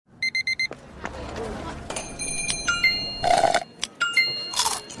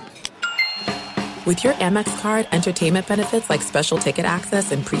With your Amex card, entertainment benefits like special ticket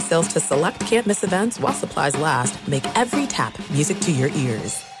access and pre-sales to select can't-miss events while supplies last make every tap music to your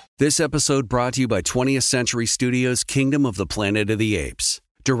ears. This episode brought to you by 20th Century Studios' Kingdom of the Planet of the Apes.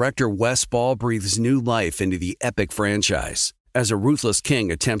 Director Wes Ball breathes new life into the epic franchise. As a ruthless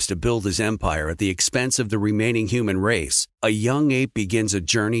king attempts to build his empire at the expense of the remaining human race, a young ape begins a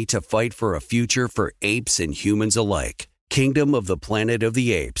journey to fight for a future for apes and humans alike. Kingdom of the Planet of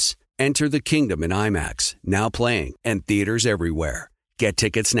the Apes. Enter the kingdom in IMAX, now playing, and theaters everywhere. Get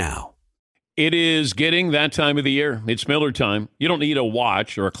tickets now. It is getting that time of the year. It's Miller time. You don't need a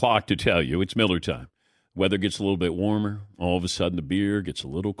watch or a clock to tell you. It's Miller time. Weather gets a little bit warmer. All of a sudden, the beer gets a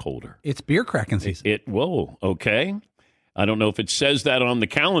little colder. It's beer cracking season. Whoa, okay. I don't know if it says that on the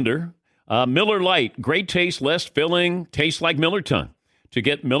calendar. Miller Lite, great taste, less filling, tastes like Miller time. To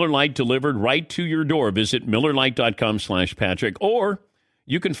get Miller Lite delivered right to your door, visit MillerLite.com/Patrick, or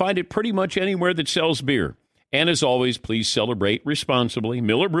you can find it pretty much anywhere that sells beer. And as always, please celebrate responsibly.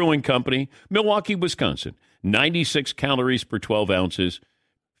 Miller Brewing Company, Milwaukee, Wisconsin. 96 calories per 12 ounces.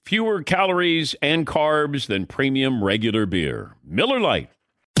 Fewer calories and carbs than premium regular beer. Miller Lite.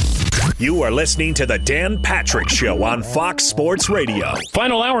 You are listening to the Dan Patrick Show on Fox Sports Radio.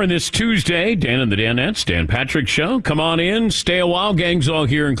 Final hour on this Tuesday. Dan and the Danettes, Dan Patrick Show. Come on in. Stay a while. Gang's all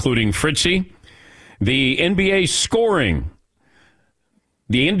here, including Fritzy. The NBA scoring.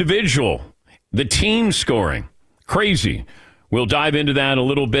 The individual, the team scoring. Crazy. We'll dive into that a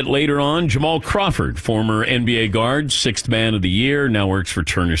little bit later on. Jamal Crawford, former NBA guard, sixth man of the year, now works for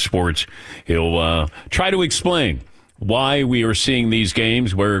Turner Sports. He'll try to explain why we are seeing these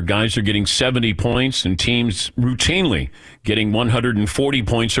games where guys are getting 70 points and teams routinely getting 140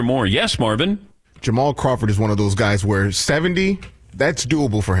 points or more. Yes, Marvin? Jamal Crawford is one of those guys where 70, that's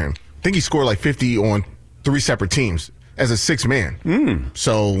doable for him. I think he scored like 50 on 3 separate teams as a sixth man.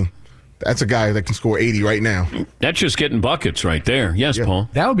 So that's a guy that can score 80 right now. That's just getting buckets right there. Yes, yeah. Paul?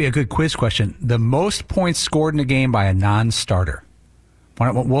 That would be a good quiz question. The most points scored in a game by a non-starter.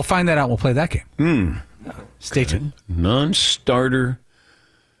 We'll find that out. We'll play that game. Stay tuned. Non-starter.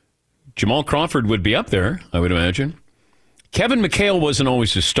 Jamal Crawford would be up there, I would imagine. Kevin McHale wasn't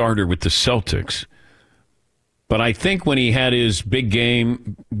always a starter with the Celtics. But I think when he had his big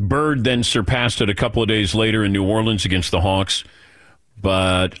game, Bird then surpassed it a couple of days later in New Orleans against the Hawks.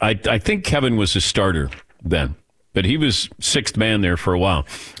 But I think Kevin was a starter then. But he was sixth man there for a while.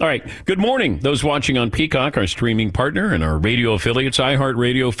 All right. Good morning. Those watching on Peacock, our streaming partner, and our radio affiliates,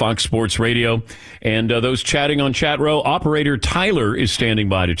 iHeartRadio, Fox Sports Radio, and those chatting on Chat Row. Operator Tyler is standing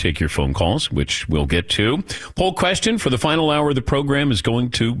by to take your phone calls, which we'll get to. Poll question for the final hour of the program is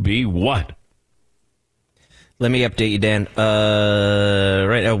going to be what? Let me update you, Dan.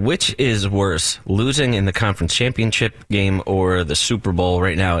 Right now, which is worse, losing in the conference championship game or the Super Bowl?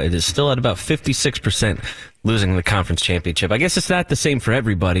 Right now, it is still at about 56% losing the conference championship. I guess it's not the same for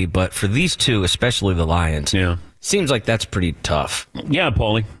everybody, but for these two, especially the Lions, seems like that's pretty tough. Yeah,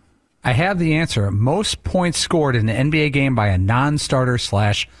 Paulie. I have the answer. Most points scored in an NBA game by a non-starter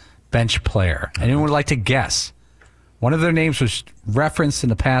 / bench player. Anyone would like to guess? One of their names was referenced in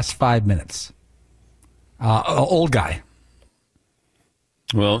the past 5 minutes. Old guy.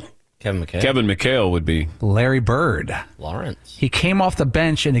 Well, Kevin McHale would be. Larry Bird. Lawrence. He came off the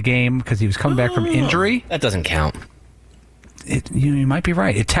bench in the game because he was coming back from injury. That doesn't count. You might be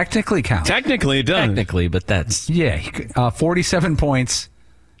right. It technically counts. Technically, it does. Technically, but that's... Yeah, 47 points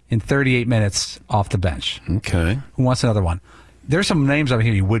in 38 minutes off the bench. Okay. Who wants another one? There's some names over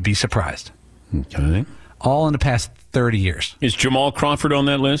here you would be surprised. Okay. All in the past 30 years. Is Jamal Crawford on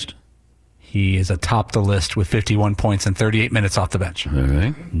that list? He is atop the list with 51 points and 38 minutes off the bench. All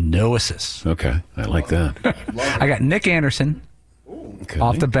right. No assists. Okay. I like that. I got Nick Anderson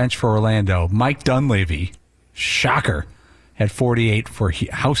off the bench for Orlando. Mike Dunleavy, shocker, had 48 for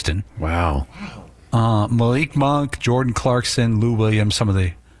Houston. Wow. Malik Monk, Jordan Clarkson, Lou Williams, some of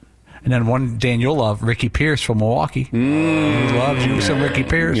the... And then one Dan you'll love, Ricky Pierce from Milwaukee. You loved you some Ricky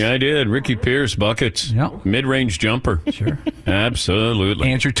Pierce. Yeah, I did. Ricky Pierce, buckets. Yep. Mid-range jumper. Sure. Absolutely.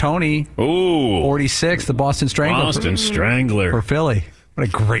 Andrew Toney. Ooh. 46, the Boston Strangler. Boston Strangler. For Philly. What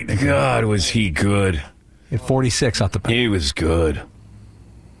a great nickname. God, was he good. At 46 off the bench. He was good.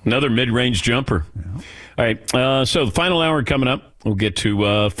 Another mid-range jumper. Yeah. All right, so the final hour coming up. We'll get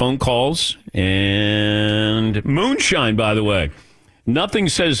to phone calls and moonshine, by the way. Nothing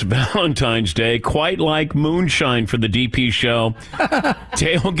says Valentine's Day quite like moonshine for the DP show.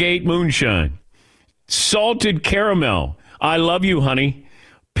 Tailgate moonshine. Salted caramel. I love you, honey.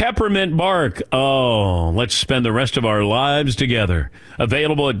 Peppermint bark. Oh, let's spend the rest of our lives together.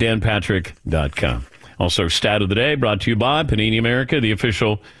 Available at danpatrick.com. Also, stat of the day brought to you by Panini America, the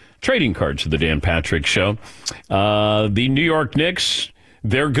official Trading cards of the Dan Patrick Show. The New York Knicks,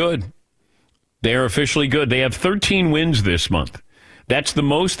 they're good. They're officially good. They have 13 wins this month. That's the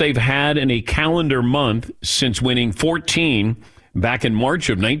most they've had in a calendar month since winning 14 back in March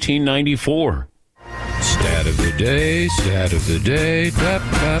of 1994. Stat of the day, stat of the day,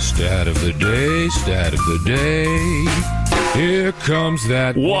 stat of the day, stat of the day. Here comes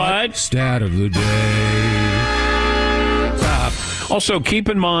that what? Stat of the day. Also, keep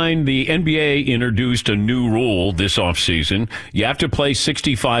in mind the NBA introduced a new rule this offseason. You have to play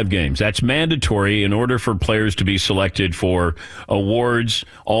 65 games. That's mandatory in order for players to be selected for awards,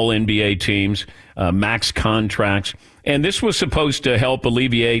 all NBA teams, max contracts. And this was supposed to help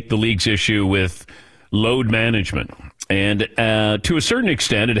alleviate the league's issue with load management. And to a certain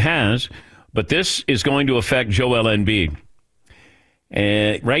extent, it has. But this is going to affect Joel Embiid.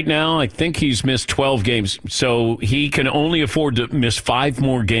 Right now, I think he's missed 12 games, so he can only afford to miss 5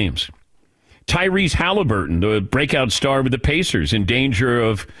 more games. Tyrese Halliburton, the breakout star with the Pacers, in danger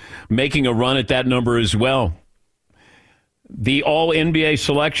of making a run at that number as well. The all-NBA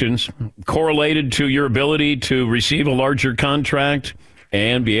selections correlated to your ability to receive a larger contract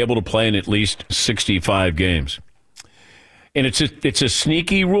and be able to play in at least 65 games. And it's a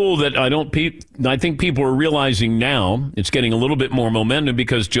sneaky rule that I think people are realizing now. It's getting a little bit more momentum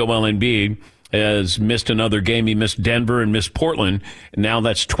because Joel Embiid has missed another game. He missed Denver and missed Portland. And now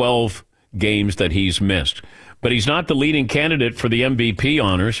that's 12 games that he's missed. But he's not the leading candidate for the MVP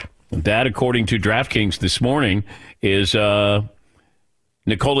honors. That, according to DraftKings this morning, is Nikola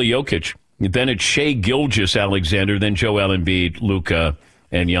Jokic. Then it's Shai Gilgeous-Alexander, then Joel Embiid, Luka,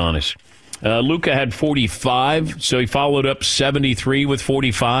 and Giannis. Luka had 45, so he followed up 73 with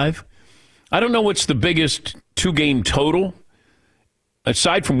 45. I don't know what's the biggest two-game total,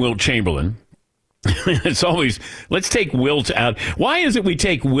 aside from Wilt Chamberlain. It's always, let's take Wilt out. Why is it we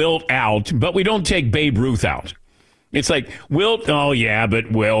take Wilt out, but we don't take Babe Ruth out? It's like, Wilt, oh yeah,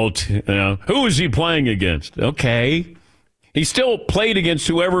 but Wilt, who is he playing against? Okay. He still played against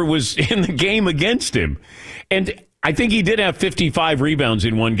whoever was in the game against him. And I think he did have 55 rebounds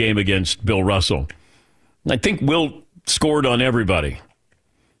in one game against Bill Russell. I think Wilt scored on everybody.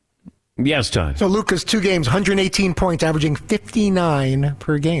 Yes, Todd. So Luka's 2 games, 118 points, averaging 59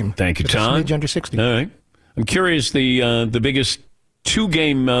 per game. Thank you, Todd. Under 60. All right. I'm curious the biggest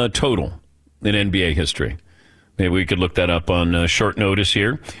 2-game total in NBA history. Maybe we could look that up on short notice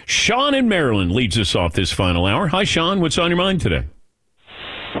here. Sean in Maryland leads us off this final hour. Hi, Sean. What's on your mind today?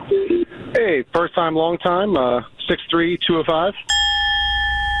 Hey, first time, long time, 6'3", 205.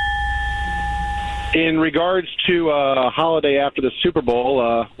 In regards to Holiday after the Super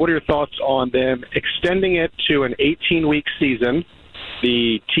Bowl, what are your thoughts on them extending it to an 18-week season?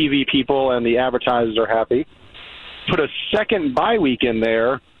 The TV people and the advertisers are happy. Put a second bye week in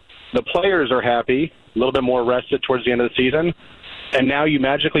there. The players are happy, a little bit more rested towards the end of the season. And now you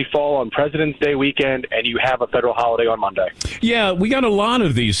magically fall on President's Day weekend, and you have a federal holiday on Monday. Yeah, we got a lot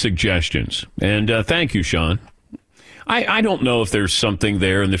of these suggestions. And thank you, Sean. I don't know if there's something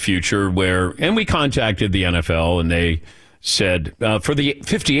there in the future where, and we contacted the NFL, and they said, for the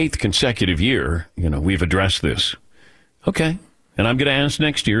 58th consecutive year, we've addressed this. Okay. And I'm going to ask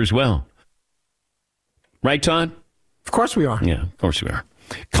next year as well. Right, Todd? Of course we are. Yeah, of course we are.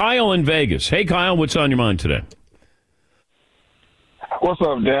 Kyle in Vegas. Hey, Kyle, what's on your mind today? What's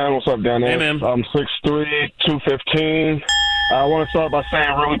up, Dan? What's up, Dan? Hey, man. I'm 6'3", 215. I want to start by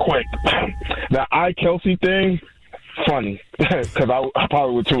saying really quick, the Kelsey thing, funny, because I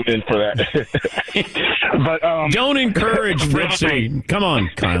probably would tune in for that. But don't encourage Fritzy. Come on,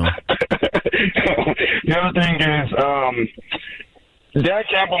 Kyle. The other thing is, Dan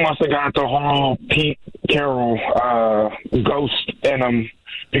Campbell must have got the whole Pete Carroll ghost in him,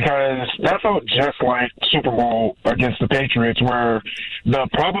 because that felt just like Super Bowl against the Patriots, where the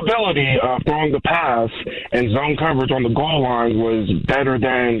probability of throwing the pass and zone coverage on the goal line was better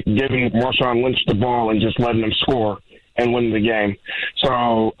than giving Marshawn Lynch the ball and just letting him score and win the game.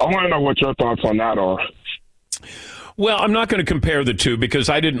 So I want to know what your thoughts on that are. Well, I'm not going to compare the two because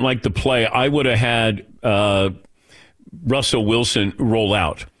I didn't like the play. I would have had Russell Wilson roll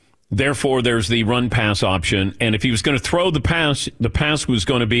out. Therefore, there's the run-pass option. And if he was going to throw the pass was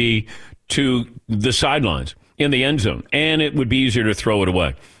going to be to the sidelines in the end zone. And it would be easier to throw it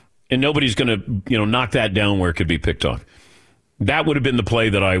away. And nobody's going to knock that down where it could be picked off. That would have been the play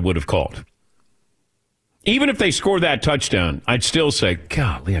that I would have called. Even if they score that touchdown, I'd still say,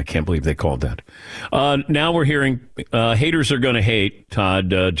 golly, I can't believe they called that. Now we're hearing haters are going to hate. Todd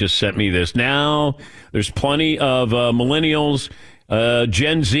just sent me this. Now there's plenty of millennials,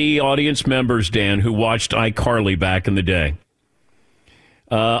 Gen Z audience members, Dan, who watched iCarly back in the day.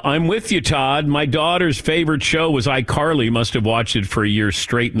 I'm with you, Todd. My daughter's favorite show was iCarly. Must have watched it for a year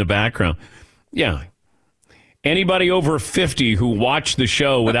straight in the background. Yeah. Anybody over 50 who watched the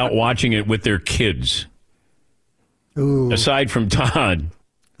show without watching it with their kids. Ooh. Aside from Todd.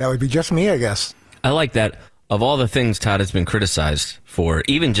 That would be just me, I guess. I like that. Of all the things Todd has been criticized for,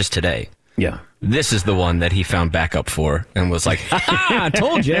 even just today, yeah, this is the one that he found backup for and was like, ha-ha, I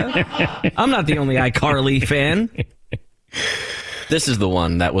told you. I'm not the only iCarly fan. This is the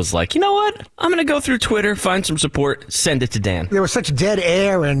one that was like, you know what? I'm going to go through Twitter, find some support, send it to Dan. There was such dead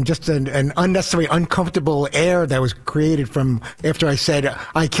air and just an unnecessary, uncomfortable air that was created from after I said,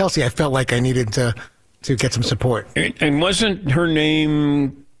 Kelsey, I felt like I needed to get some support. And wasn't her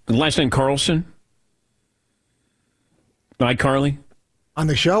last name Carlson? iCarly? On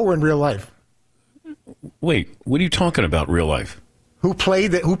the show or in real life? Wait, what are you talking about, real life? Who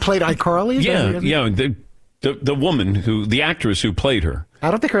played iCarly? Yeah, the woman, the actress who played her. I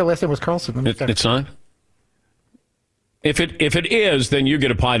don't think her last name was Carlson. It's not? If it is, then you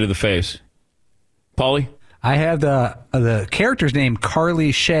get a pie to the face. Paulie? I have the character's name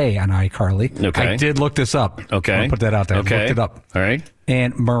Carly Shay on iCarly. Okay. I did look this up. Okay. I'll put that out there. Okay. I looked it up. All right.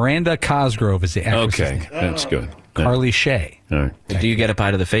 And Miranda Cosgrove is the actress. Okay, that's good. Carly Shay. All right. Do you get a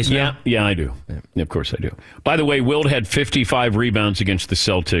pie to the face now? Yeah, I do. Yeah, of course I do. By the way, Wilt had 55 rebounds against the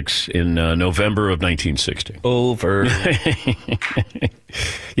Celtics in November of 1960. Over.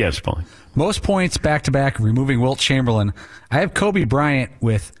 Yes, Paulie. Most points back-to-back, removing Wilt Chamberlain. I have Kobe Bryant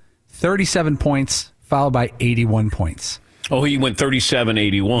with 37 points, followed by 81 points. Oh, he went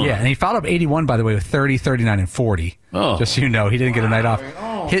 37-81. Yeah, and he followed up 81, by the way, with 30, 39, and 40. Oh. Just so you know, he didn't get a night off.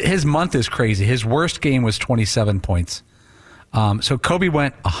 His month is crazy. His worst game was 27 points. So Kobe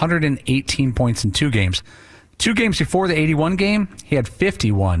went 118 points in 2 games. 2 games before the 81 game, he had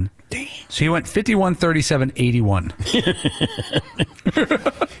 51. Damn. So he went 51, 37, 81.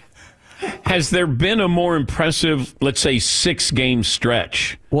 Has there been a more impressive, let's say, 6-game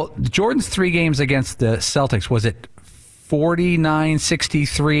stretch? Well, Jordan's 3 games against the Celtics, was it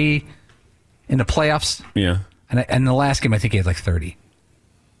 49-63 in the playoffs? Yeah. And the last game, I think he had like 30.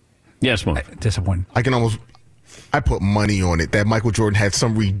 Yes, Mark. Disappointing. I put money on it that Michael Jordan had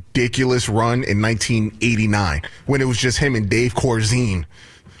some ridiculous run in 1989 when it was just him and Dave Corzine.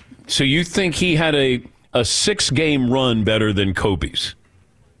 So you think he had a 6-game run better than Kobe's?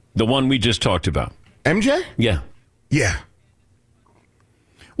 The one we just talked about. MJ? Yeah. Yeah.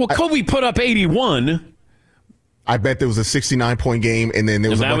 Well, Kobe put up 81. I bet there was a 69-point game, and then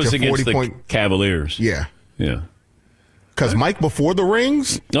there was a bunch of 40-point Cavaliers. Yeah. Yeah. Because Mike before the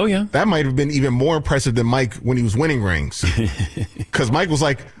rings, oh yeah, that might have been even more impressive than Mike when he was winning rings. Because Mike was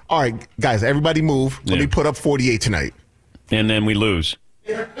like, all right, guys, everybody move. Let me put up 48 tonight. And then we lose.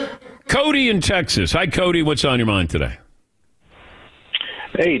 Cody in Texas. Hi, Cody. What's on your mind today?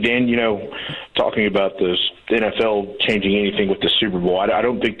 Hey, Dan, talking about this NFL changing anything with the Super Bowl, I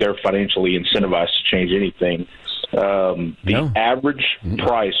don't think they're financially incentivized to change anything. The average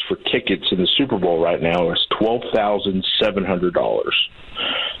price for tickets in the Super Bowl right now is $12,700.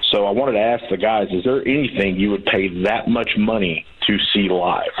 So I wanted to ask the guys, is there anything you would pay that much money to see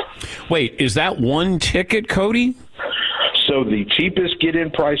live? Wait, is that one ticket, Cody? So the cheapest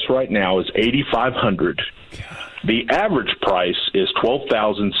get-in price right now is $8,500. The average price is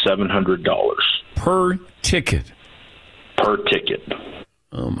 $12,700 per ticket. Per ticket.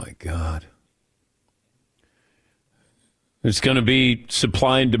 Oh my God! It's going to be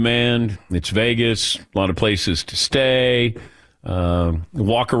supply and demand. It's Vegas. A lot of places to stay,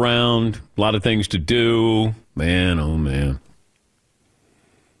 walk around. A lot of things to do. Man, oh man!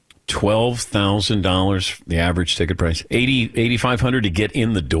 $12,000 the average ticket price. $8,500 to get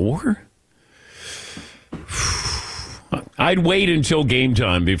in the door. I'd wait until game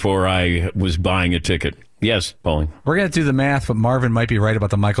time before I was buying a ticket. Yes, Pauline. We're going to do the math, but Marvin might be right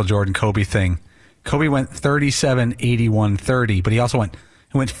about the Michael Jordan Kobe thing. Kobe went 37, 81, 30, but he also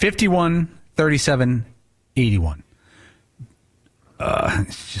went 51, 37, 81.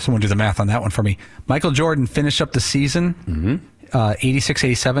 Someone do the math on that one for me. Michael Jordan finished up the season 86,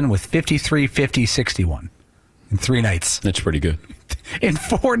 87 with 53, 50, 61 in 3 nights. That's pretty good. In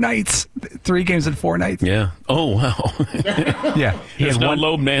 4 nights. 3 games in 4 nights. Yeah. Oh, wow. Yeah. There's no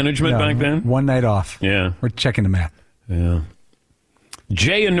load management back then? 1 night off. Yeah. We're checking the math. Yeah.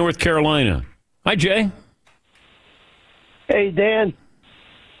 Jay in North Carolina. Hi, Jay. Hey, Dan.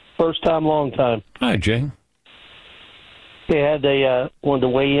 First time, long time. Hi, Jay. They wanted to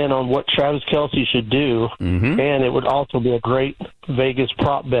weigh in on what Travis Kelce should do, and it would also be a great Vegas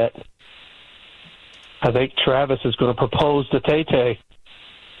prop bet. I think Travis is going to propose to Tay-Tay.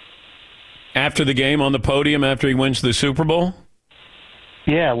 After the game on the podium, after he wins the Super Bowl?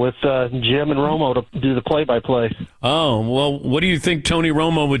 Yeah, with Jim and Romo to do the play-by-play. Oh, well, what do you think Tony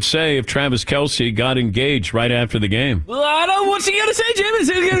Romo would say if Travis Kelce got engaged right after the game? Well, I don't know. What's he going to say, Jim? Is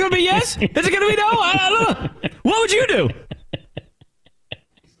it going to be yes? Is it going to be no? I don't know. What would you do?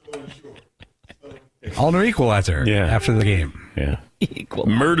 All new equalizer after the game. Yeah.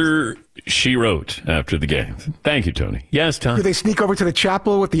 Murder, she wrote after the game. Thank you, Tony. Yes, Tom. Do they sneak over to the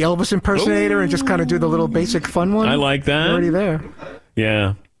chapel with the Elvis impersonator and just kind of do the little basic fun one? I like that. They're already there.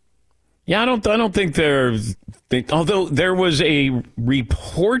 Yeah. Yeah, I don't think although there was a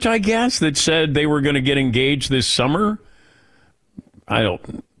report, I guess, that said they were going to get engaged this summer. I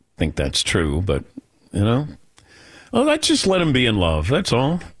don't think that's true, but, let's just let them be in love. That's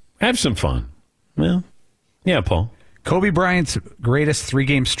all. Have some fun. Well, yeah, Paul. Kobe Bryant's greatest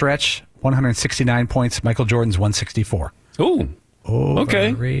 3-game stretch, 169 points. Michael Jordan's 164. Ooh.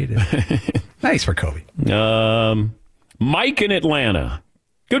 Overrated. Okay. Nice for Kobe. Mike in Atlanta.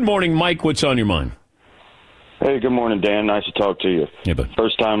 Good morning, Mike. What's on your mind? Hey, good morning, Dan. Nice to talk to you. Yeah, bud.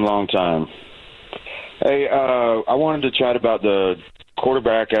 First time, long time. Hey, I wanted to chat about the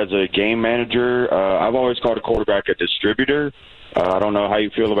quarterback as a game manager. I've always called a quarterback a distributor. I don't know how you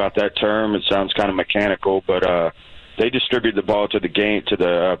feel about that term. It sounds kind of mechanical, but they distribute the ball to the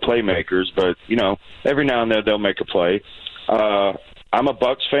playmakers. But every now and then they'll make a play. I'm a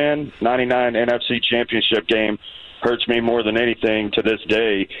Bucs fan. 99 NFC Championship game hurts me more than anything to this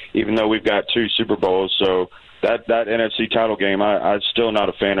day, even though we've got 2 Super Bowls. So that NFC title game, I'm still not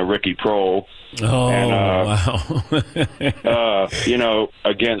a fan of Ricky Prohl. Oh, wow.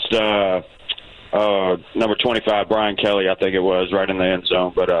 Against number 25, Brian Kelly, I think it was, right in the end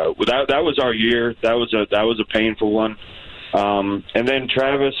zone. But that was our year. That was a painful one. And then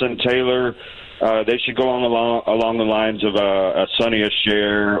Travis and Taylor, they should go along the lines of a Sonny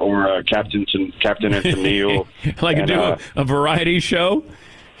Cher or Captain and Neil. Like do a variety show?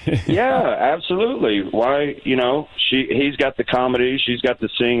 Yeah, absolutely. Why, he's got the comedy, she's got the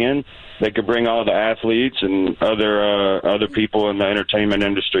singing. They could bring all the athletes and other people in the entertainment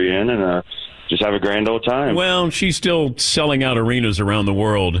industry in and just have a grand old time. Well, she's still selling out arenas around the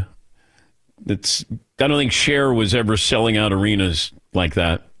world. I don't think Cher was ever selling out arenas like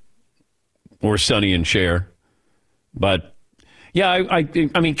that, or Sonny and Cher. But yeah, I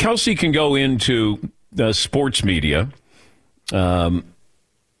mean, Kelce can go into sports media. But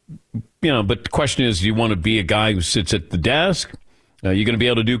the question is, do you want to be a guy who sits at the desk? Are you going to be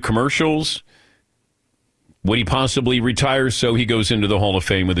able to do commercials? Would he possibly retire so he goes into the Hall of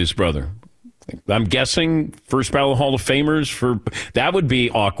Fame with his brother? I'm guessing first ballot Hall of Famers that would be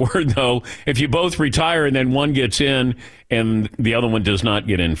awkward, though, if you both retire and then one gets in and the other one does not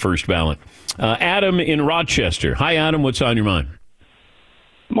get in first ballot. Adam in Rochester. Hi, Adam. What's on your mind?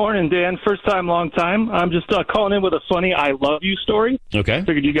 Morning, Dan. First time, long time. I'm just calling in with a funny I love you story. Okay.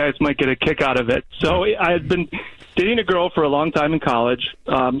 Figured you guys might get a kick out of it. So I had been dating a girl for a long time in college.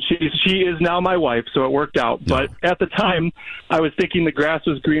 She is now my wife, so it worked out. But at the time, I was thinking the grass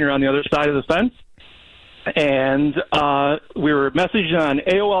was greener on the other side of the fence. And we were messaging on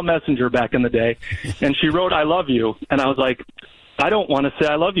AOL Messenger back in the day, and she wrote, I love you. And I was like, I don't want to say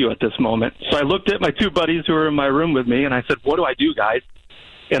I love you at this moment. So I looked at my 2 buddies who were in my room with me, and I said, what do I do, guys?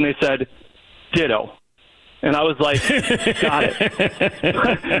 And they said, ditto. And I was like, got it.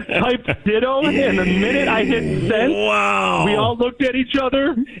 Typed ditto, and the minute I hit send, we all looked at each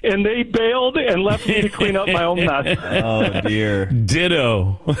other, and they bailed and left me to clean up my own mess. Oh, dear.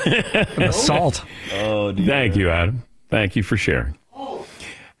 Ditto. Assault. Oh, dear. Thank you, Adam. Thank you for sharing.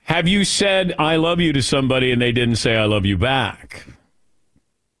 Have you said I love you to somebody and they didn't say I love you back?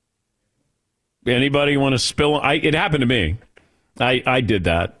 Anybody want to spill? It happened to me. I did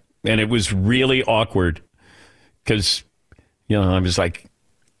that, and it was really awkward because, I was like,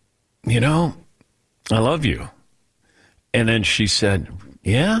 I love you. And then she said,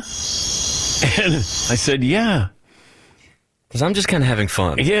 yeah? And I said, yeah. Because I'm just kind of having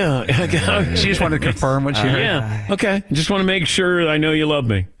fun. Yeah. She just wanted to confirm what she heard. Yeah. Okay. I just want to make sure I know you love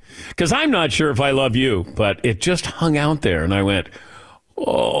me. Because I'm not sure if I love you, but it just hung out there, and I went,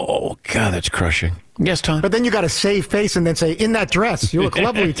 oh, God, that's crushing. Yes, Tom? But then you got to save face and then say, in that dress, you look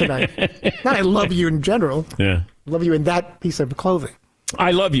lovely tonight. Not I love you in general. Yeah. I love you in that piece of clothing. I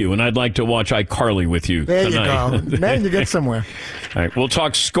love you, and I'd like to watch iCarly with you there tonight. You go. Man, you get somewhere. All right, we'll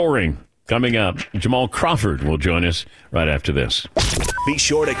talk scoring coming up. Jamal Crawford will join us right after this. Be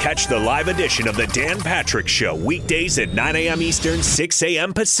sure to catch the live edition of the Dan Patrick Show weekdays at 9 a.m. Eastern, 6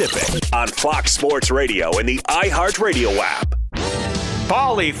 a.m. Pacific on Fox Sports Radio and the iHeartRadio app.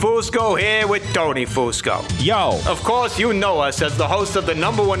 Paulie Fusco here with Tony Fusco. Yo. Of course, you know us as the host of the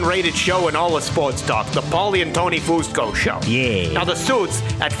 #1 rated show in all of sports talk, the Paulie and Tony Fusco Show. Yeah. Now, the suits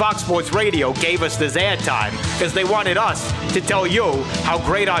at Fox Sports Radio gave us this airtime because they wanted us to tell you how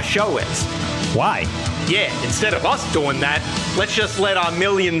great our show is. Why? Yeah, instead of us doing that, let's just let our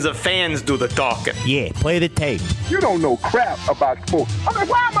millions of fans do the talking. Yeah, play the tape. You don't know crap about sports. I mean,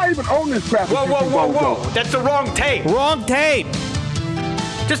 why am I even on this crap? Whoa. That's the wrong tape. Wrong tape.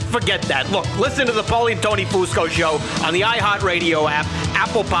 Just forget that. Look, listen to the Paulie and Tony Fusco Show on the iHeartRadio app,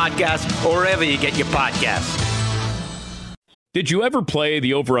 Apple Podcasts, or wherever you get your podcasts. Did you ever play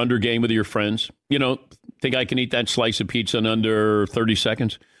the over-under game with your friends? You know, think I can eat that slice of pizza in under 30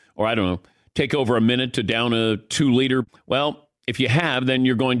 seconds? Or I don't know, take over a minute to down a 2-liter? Well, if you have, then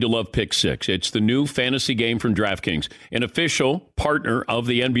you're going to love Pick Six. It's the new fantasy game from DraftKings, an official partner of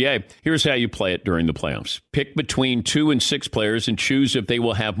the NBA. Here's how you play it during the playoffs. Pick between 2 and 6 players and choose if they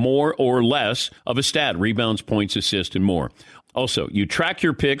will have more or less of a stat, rebounds, points, assists, and more. Also, you track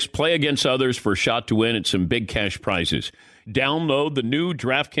your picks, play against others for a shot to win and some big cash prizes. Download the new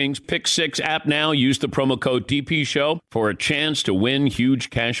DraftKings Pick 6 app now. Use the promo code DPSHOW for a chance to win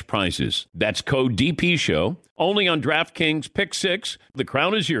huge cash prizes. That's code DPSHOW. Only on DraftKings Pick 6. The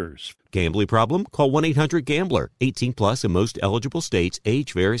crown is yours. Gambling problem? Call 1-800-GAMBLER. 18 plus in most eligible states.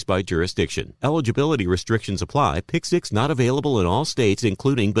 Age varies by jurisdiction. Eligibility restrictions apply. Pick 6 not available in all states,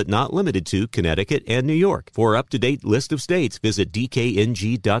 including but not limited to Connecticut and New York. For up-to-date list of states, visit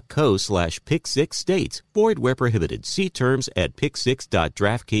dkng.co/pick6states. Void where prohibited. See terms at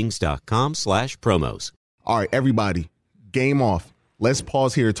pick6.draftkings.com/promos. All right, everybody, game off. Let's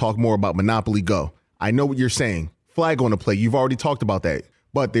pause here to talk more about Monopoly Go. I know what you're saying. Flag on the play. You've already talked about that.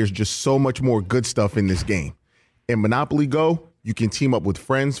 But there's just so much more good stuff in this game. In Monopoly Go, you can team up with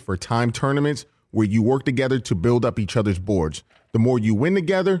friends for time tournaments where you work together to build up each other's boards. The more you win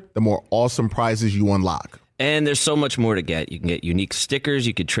together, the more awesome prizes you unlock. And there's so much more to get. You can get unique stickers.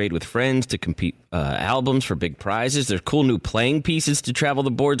 You could trade with friends to compete albums for big prizes. There's cool new playing pieces to travel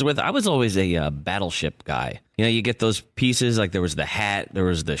the boards with. I was always a battleship guy. You know, you get those pieces, like there was the hat, there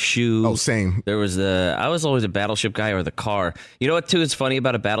was the shoe. Oh, same. I was always a battleship guy, or the car. You know what, too, is funny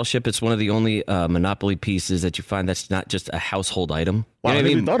about a battleship? It's one of the only Monopoly pieces that you find that's not just a household item. Wow, You know I what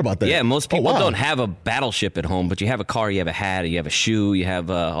never even thought about that. Yeah, most people wow. don't have a battleship at home, but you have a car, you have a hat, you have a shoe, you have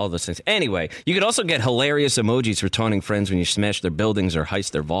all those things. Anyway, you could also get hilarious emojis for taunting friends when you smash their buildings or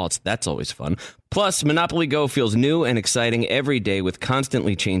heist their vaults. That's always fun. Plus, Monopoly Go feels new and exciting every day with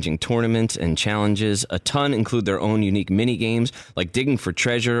constantly changing tournaments and challenges. A ton include their own unique mini games like digging for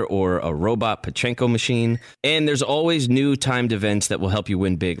treasure or a robot Pachinko machine. And there's always new timed events that will help you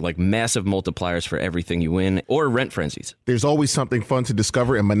win big, like massive multipliers for everything you win or rent frenzies. There's always something fun to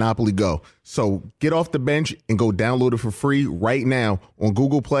discover in Monopoly Go. So get off the bench and go download it for free right now on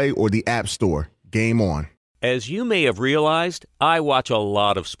Google Play or the App Store. Game on. As you may have realized, I watch a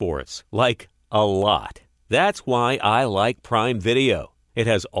lot of sports, like a lot. That's why I like Prime Video. It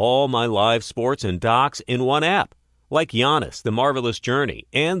has all my live sports and docs in one app, like Giannis, The Marvelous Journey,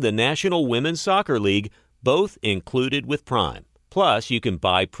 and the National Women's Soccer League, both included with Prime. Plus, you can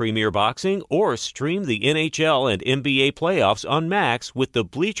buy Premier Boxing or stream the NHL and NBA playoffs on Max with the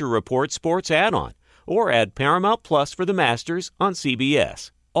Bleacher Report Sports add-on, or add Paramount Plus for the Masters on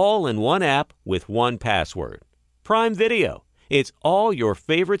CBS. All in one app with one password. Prime Video. It's all your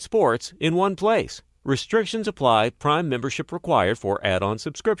favorite sports in one place. Restrictions apply. Prime membership required for add-on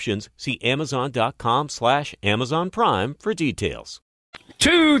subscriptions. See Amazon.com/Amazon Prime for details.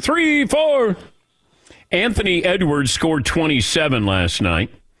 2, 3, 4. Anthony Edwards scored 27 last night.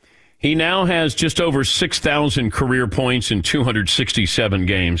 He now has just over 6,000 career points in 267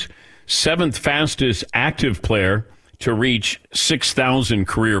 games. 7th fastest active player to reach 6,000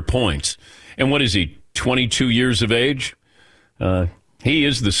 career points. And what is he, 22 years of age? He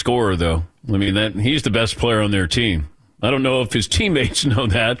is the scorer, though. I mean, he's the best player on their team. I don't know if his teammates know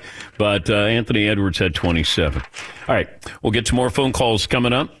that, but Anthony Edwards had 27. All right, we'll get to more phone calls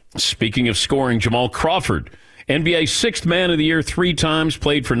coming up. Speaking of scoring, Jamal Crawford, NBA 6th Man of the Year 3 times,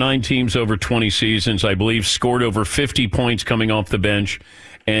 played for 9 teams over 20 seasons, I believe, scored over 50 points coming off the bench,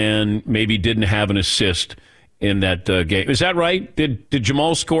 and maybe didn't have an assist in that game. Is that right? Did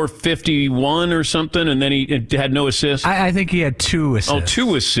Jamal score 51 or something, and then he had no assists? I think he had 2 assists. Oh,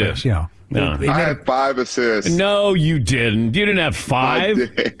 2 assists. You know, no. I had 5 assists. No, you didn't. You didn't have 5? I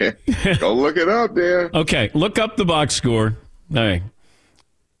did. Go look it up there. Okay, look up the box score. All right.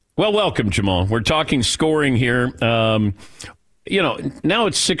 Well, welcome, Jamal. We're talking scoring here. Now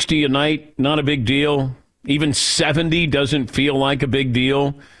it's 60 a night, not a big deal. Even 70 doesn't feel like a big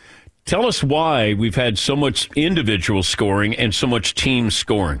deal. Tell us why we've had so much individual scoring and so much team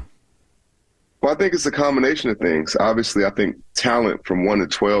scoring. Well, I think it's a combination of things. Obviously, I think talent from 1 to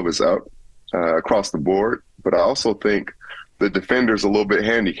 12 is up across the board, but I also think the defender's a little bit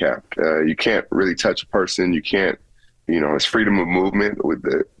handicapped. You can't really touch a person. You can't, it's freedom of movement. With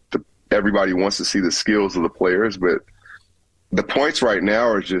everybody wants to see the skills of the players, but the points right now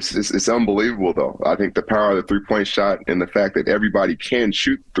are just, it's unbelievable, though. I think the power of the three-point shot and the fact that everybody can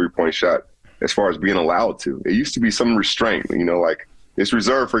shoot the three-point shot as far as being allowed to. It used to be some restraint, like it's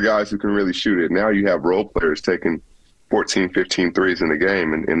reserved for guys who can really shoot it. Now you have role players taking 14, 15 threes in the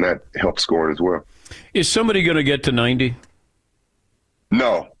game, and that helps scoring as well. Is somebody going to get to 90?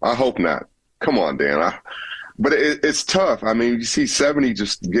 No, I hope not. Come on, Dan. But it's tough. I mean, you see 70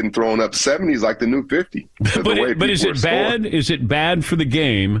 just getting thrown up. 70 is like the new 50. But is it bad? Is it bad for the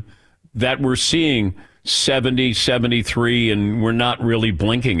game that we're seeing 70, 73, and we're not really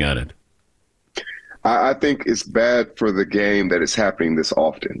blinking at it? I think it's bad for the game that it's happening this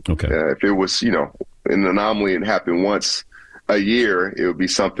often. Okay. If it was, an anomaly and happened once a year, it would be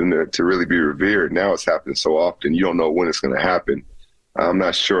something to really be revered. Now it's happening so often, you don't know when it's going to happen. I'm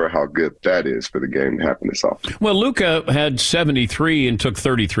not sure how good that is for the game to happen this often. Well, Luka had 73 and took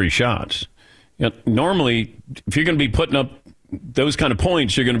 33 shots. Normally, if you're going to be putting up those kind of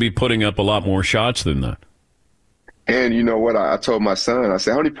points, you're going to be putting up a lot more shots than that. And you know what? I told my son, I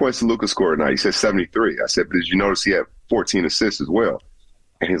said, how many points did Luka score tonight? He said 73. I said, but did you notice he had 14 assists as well?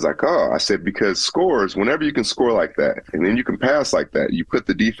 And he's like, oh, I said, because scores, whenever you can score like that, and then you can pass like that, you put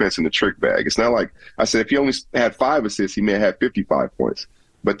the defense in the trick bag. It's not like, I said, if he only had 5 assists, he may have had 55 points.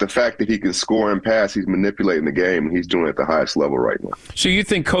 But the fact that he can score and pass, he's manipulating the game, and he's doing it at the highest level right now. So you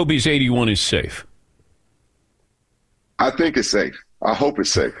think Kobe's 81 is safe? I think it's safe. I hope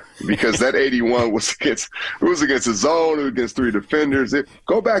it's safe, because that 81 was against a zone, it was against 3 defenders.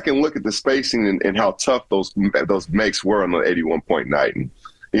 Go back and look at the spacing and how tough those makes were on the 81-point night. And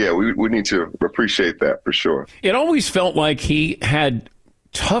yeah, we need to appreciate that for sure. It always felt like he had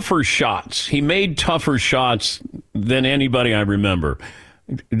tougher shots. He made tougher shots than anybody I remember.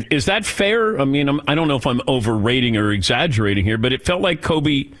 Is that fair? I mean, I don't know if I'm overrating or exaggerating here, but it felt like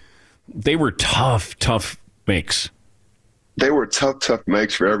Kobe, they were tough makes. They were tough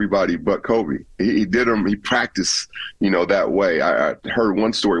makes for everybody but Kobe. He did them. He practiced, that way. I heard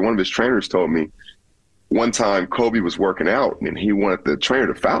one story. One of his trainers told me one time Kobe was working out and he wanted the trainer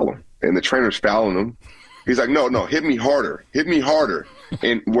to foul him, and the trainer's fouling him. He's like, no, hit me harder.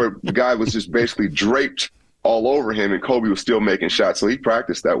 And where the guy was just basically draped all over him, and Kobe was still making shots. So he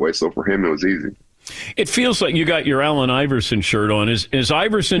practiced that way. So for him, it was easy. It feels like you got your Allen Iverson shirt on. Is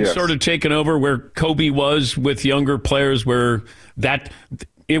Iverson sort of taken over where Kobe was with younger players, where that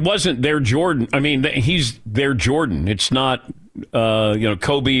it wasn't their Jordan? I mean, he's their Jordan. It's not,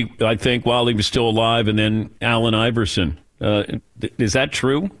 Kobe, I think, while he was still alive, and then Allen Iverson. Is that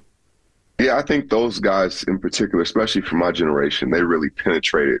true? Yeah, I think those guys in particular, especially from my generation, they really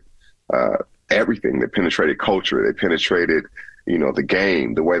penetrated everything. They penetrated culture. They penetrated the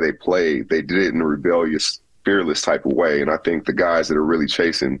game, the way they played. They did it in a rebellious, fearless type of way. And I think the guys that are really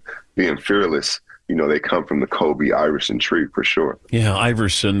chasing being fearless, they come from the Kobe Iverson tree for sure. Yeah,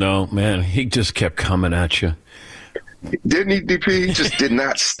 Iverson, though, man, he just kept coming at you. Didn't he, DP? He just did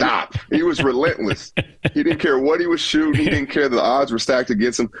not stop. He was relentless. He didn't care what he was shooting. He didn't care the odds were stacked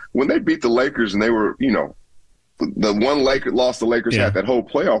against him. When they beat the Lakers and they were, the one Laker lost, the Lakers had that whole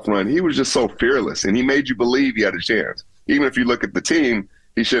playoff run, he was just so fearless, and he made you believe he had a chance. Even if you look at the team,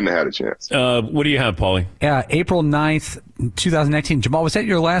 he shouldn't have had a chance. What do you have, Paulie? Yeah, April 9th, 2019. Jamal, was that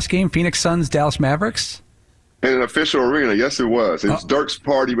your last game, Phoenix Suns, Dallas Mavericks? In an official arena, yes, it was. It was Dirk's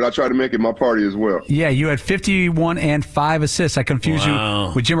party, but I tried to make it my party as well. Yeah, you had 51 and 5 assists. I confused you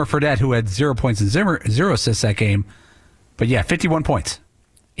with Jimmer Fredette, who had 0 points and 0 assists that game. But yeah, 51 points.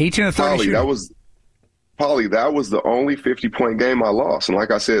 18 of 30 shooting. That was the only 50-point game I lost. And like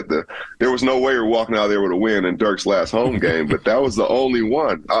I said, there was no way we were walking out there with a win in Dirk's last home game, but that was the only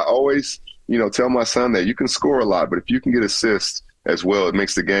one. I always, tell my son that you can score a lot, but if you can get assists as well, it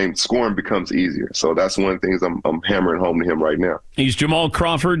makes the game, scoring becomes easier. So that's one of the things I'm hammering home to him right now. He's Jamal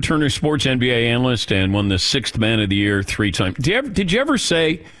Crawford, Turner Sports NBA analyst, and won the 6th Man of the Year 3 times. Did you ever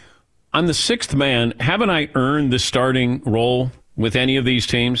say, I'm the 6th man, haven't I earned the starting role with any of these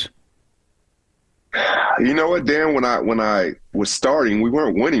teams? You know what, Dan, when I was starting, we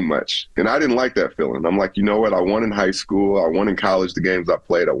weren't winning much, and I didn't like that feeling. I'm like, you know what, I won in high school, I won in college, the games I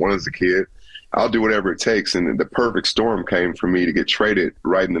played, I won as a kid. I'll do whatever it takes, and the perfect storm came for me to get traded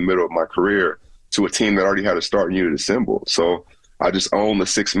right in the middle of my career to a team that already had a starting unit assembled. So I just owned the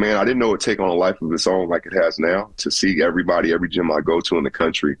 6th man. I didn't know it would take on a life of its own like it has now, to see every gym I go to in the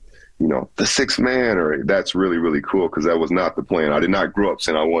country, the sixth man, or that's really, really cool because that was not the plan. I did not grow up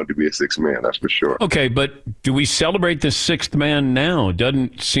saying I wanted to be a sixth man, that's for sure. Okay, but do we celebrate the sixth man now? It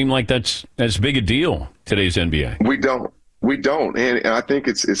doesn't seem like that's as big a deal today's NBA. We don't. And I think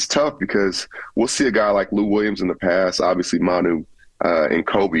it's tough because we'll see a guy like Lou Williams in the past. Obviously, Manu and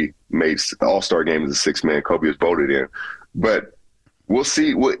Kobe made the All-Star game as a sixth man. Kobe was voted in. But we'll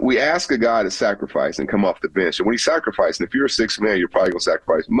see. We ask a guy to sacrifice and come off the bench. And when he's sacrificing, if you're a sixth man, you're probably going to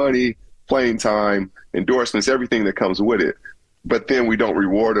sacrifice money, playing time, endorsements, everything that comes with it. But then we don't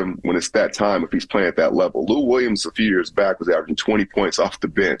reward him when it's that time if he's playing at that level. Lou Williams a few years back was averaging 20 points off the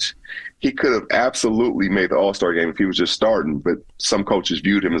bench. He could have absolutely made the All-Star game if he was just starting, but some coaches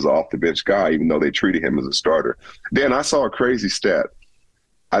viewed him as an off-the-bench guy, even though they treated him as a starter. Dan, I saw a crazy stat.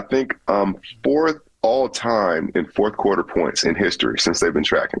 I think fourth all-time in fourth quarter points in history since they've been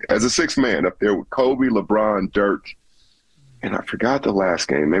tracking. As a sixth man, up there with Kobe, LeBron, Dirk, and I forgot the last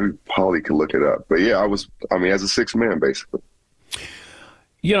game. Maybe Paulie could look it up. But yeah, as a sixth man, basically.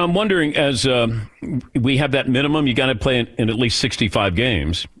 I'm wondering, as we have that minimum, you got to play in at least 65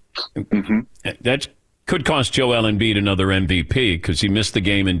 games. Mm-hmm. That could cost Joel Embiid another MVP because he missed the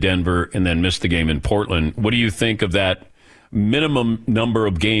game in Denver and then missed the game in Portland. What do you think of that minimum number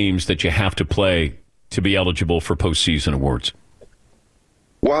of games that you have to play to be eligible for postseason awards?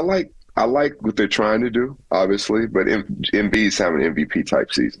 Well, I like what they're trying to do, obviously, but Embiid's having an MVP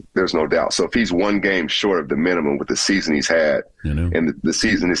type season. There's no doubt. So if he's one game short of the minimum with the season he's had and the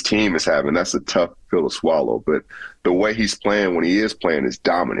season his team is having, that's a tough pill to swallow. But the way he's playing when he is playing is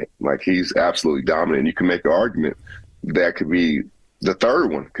dominant. Like, he's absolutely dominant. You can make an argument that could be the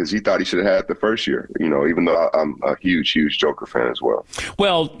third one because he thought he should have had it the first year, even though I'm a huge, huge Joker fan as well.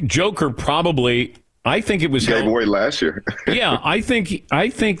 Well, Joker probably... I think it was gave away last year. Yeah, I think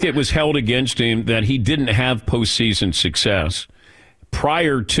it was held against him that he didn't have postseason success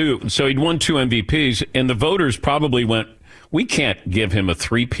prior to. So he'd won 2 MVPs, and the voters probably went, "We can't give him a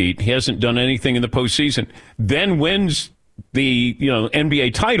three-peat. He hasn't done anything in the postseason." Then wins the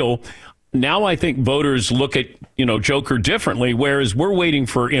NBA title. Now I think voters look at Joker differently. Whereas we're waiting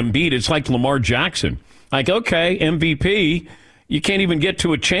for Embiid. It's like Lamar Jackson. Like, okay, MVP, you can't even get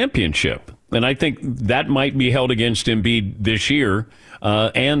to a championship. And I think that might be held against Embiid this year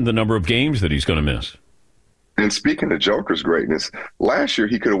and the number of games that he's going to miss. And speaking of Joker's greatness, last year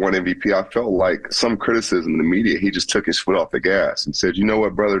he could have won MVP. I felt like some criticism in the media, he just took his foot off the gas and said, "You know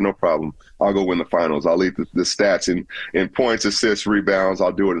what, brother, no problem. I'll go win the finals. I'll lead the stats in points, assists, rebounds.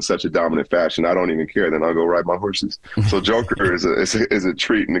 I'll do it in such a dominant fashion. I don't even care. Then I'll go ride my horses." So Joker is a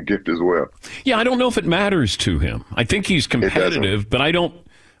treat and a gift as well. Yeah, I don't know if it matters to him. I think he's competitive, but I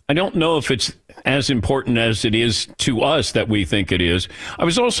don't know if it's as important as it is to us that we think it is. I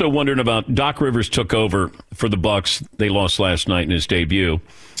was also wondering about Doc Rivers took over for the Bucks. They lost last night in his debut.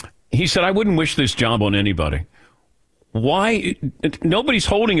 He said, "I wouldn't wish this job on anybody." Why? Nobody's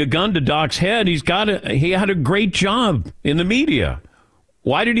holding a gun to Doc's head. He had a great job in the media.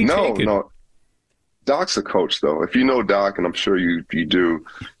 Why did he take it? No, Doc's a coach, though. If you know Doc, and I'm sure you do,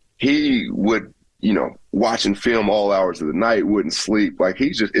 he would, watching film all hours of the night, wouldn't sleep. Like,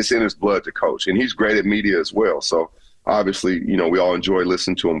 it's in his blood to coach. And he's great at media as well. So obviously, we all enjoy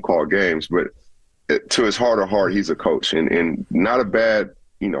listening to him call games, but to his heart of heart, he's a coach and not a bad,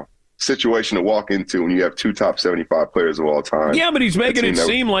 situation to walk into when you have 2 top 75 players of all time. Yeah, but he's making it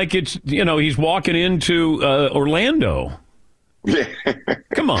seem like it's, he's walking into Orlando. Yeah.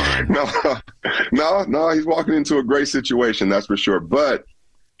 Come on. No, he's walking into a great situation, that's for sure. But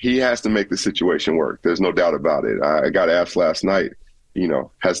he has to make the situation work. There's no doubt about it. I got asked last night,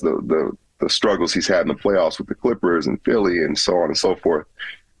 has the struggles he's had in the playoffs with the Clippers and Philly and so on and so forth,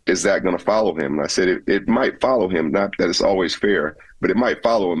 is that going to follow him? And I said it might follow him, not that it's always fair, but it might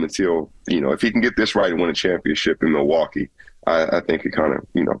follow him until, if he can get this right and win a championship in Milwaukee, I think it kind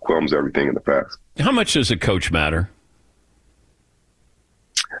of, qualms everything in the past. How much does a coach matter?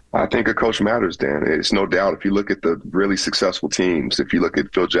 I think a coach matters, Dan. It's no doubt. If you look at the really successful teams, if you look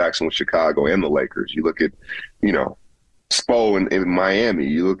at Phil Jackson with Chicago and the Lakers, you look at, Spo in Miami,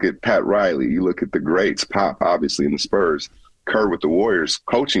 you look at Pat Riley, you look at the greats, Pop, obviously, in the Spurs, Kerr with the Warriors,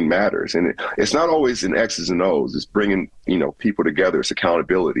 coaching matters. And it's not always in X's and O's. It's bringing, people together. It's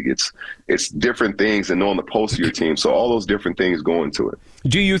accountability. It's different things and knowing the pulse of your team. So all those different things go into it.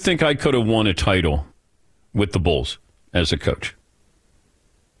 Do you think I could have won a title with the Bulls as a coach?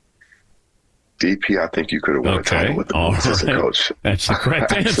 DP, I think you could have won a title with the Bulls as a coach. That's the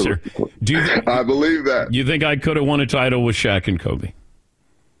correct answer. I believe that. You think I could have won a title with Shaq and Kobe?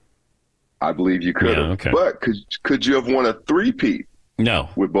 I believe you could have. Yeah, okay. But could you have won a three-peat? No.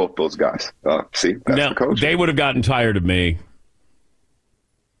 With both those guys? See, that's the coach. They would have gotten tired of me.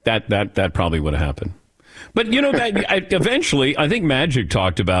 That probably would have happened. But, eventually, I think Magic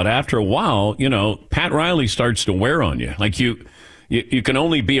talked about after a while, Pat Riley starts to wear on you. Like you can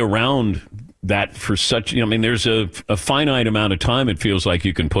only be around that for such, there's a finite amount of time it feels like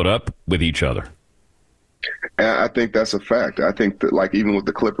you can put up with each other. And I think that's a fact. I think that, like, even with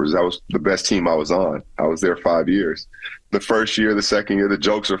the Clippers, that was the best team I was on. I was there 5 years. The first year, the second year, the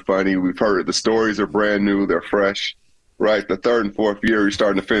jokes are funny. We've heard it. The stories are brand new. They're fresh. Right, the third and fourth year, you're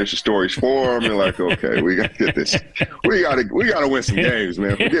starting to finish the stories for them. You're like, okay, we got to get this. We got to win some games,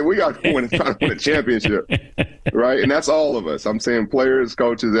 man. We got to try to win a championship, right? And that's all of us. I'm saying players,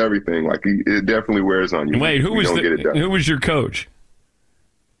 coaches, everything. Like, it definitely wears on you. Wait, who was your coach?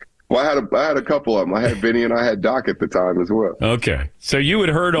 Well, I had a couple of them. I had Vinny and I had Doc at the time as well. Okay, so you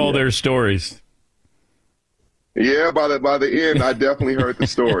had heard all their stories. Yeah, by the end, I definitely heard the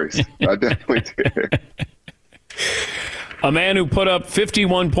stories. I definitely did. A man who put up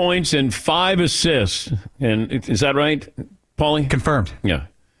 51 points and 5 assists. And is that right, Paulie? Confirmed. Yeah.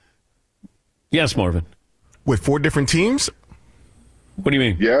 Yes, Marvin. With 4 different teams? What do you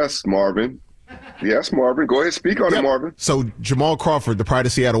mean? Yes, Marvin. Yes, Marvin. Go ahead, speak on it, Marvin. So Jamal Crawford, the pride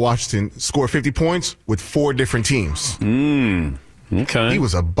of Seattle, Washington, scored 50 points with 4 different teams. Okay. He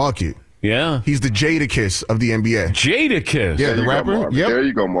was a bucket. Yeah. He's the Jadakiss of the NBA. Jadakiss? Yeah, the rapper. Yep. There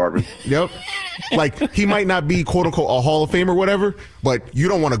you go, Marvin. Yep. Like, he might not be, quote unquote, a Hall of Fame or whatever, but you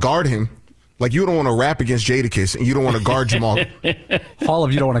don't want to guard him. Like, you don't want to rap against Jadakiss, and you don't want to guard Jamal. Hall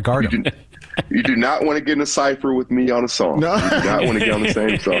of you don't want to guard him. You do not want to get in a cipher with me on a song. No. You do not want to get on the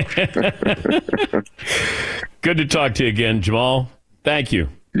same song. Good to talk to you again, Jamal. Thank you.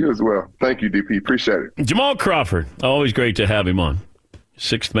 You as well. Thank you, DP. Appreciate it. Jamal Crawford. Always great to have him on.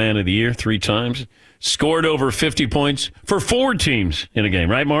 6th man of the year 3 times. Scored over 50 points for 4 teams in a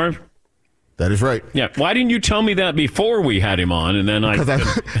game. Right, Marv? That is right. Yeah. Why didn't you tell me that before we had him on? And then I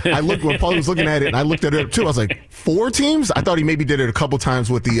looked when Paul was looking at it, and I looked at it up too. I was like, 4 teams? I thought he maybe did it a couple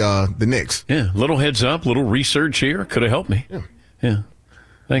times with the Knicks. Yeah. Little heads up, little research here. Could have helped me. Yeah.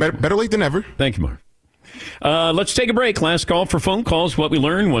 Better late than never. Thank you, Marv. Let's take a break. Last call for phone calls. What we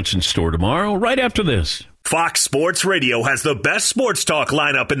learned, what's in store tomorrow, right after this. Fox Sports Radio has the best sports talk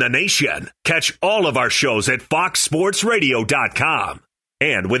lineup in the nation. Catch all of our shows at foxsportsradio.com.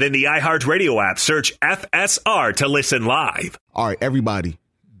 And within the iHeartRadio app, search FSR to listen live. All right, everybody,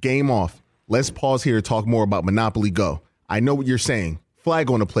 game off. Let's pause here to talk more about Monopoly Go. I know what you're saying. Flag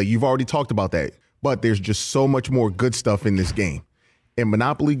on the play. You've already talked about that. But there's just so much more good stuff in this game. In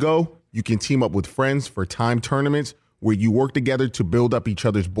Monopoly Go, you can team up with friends for timed tournaments where you work together to build up each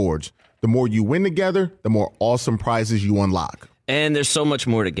other's boards. The more you win together, the more awesome prizes you unlock. And there's so much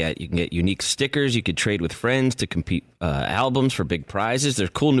more to get. You can get unique stickers. You could trade with friends to compete albums for big prizes.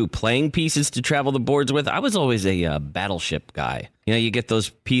 There's cool new playing pieces to travel the boards with. I was always a battleship guy. You get those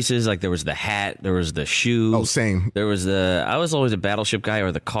pieces, like there was the hat, there was the shoe. Oh, same. I was always a battleship guy,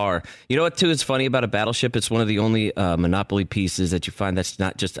 or the car. You know what, too, is funny about a battleship? It's one of the only Monopoly pieces that you find that's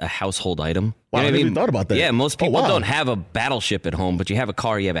not just a household item. Wow, I never even thought about that. Yeah, most people don't have a battleship at home, but you have a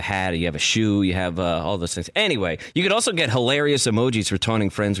car, you have a hat, you have a shoe, you have all those things. Anyway, you could also get hilarious emojis for taunting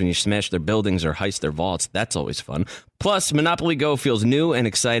friends when you smash their buildings or heist their vaults. That's always fun. Plus, Monopoly Go feels new and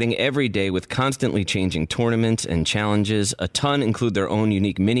exciting every day with constantly changing tournaments and challenges. A ton include their own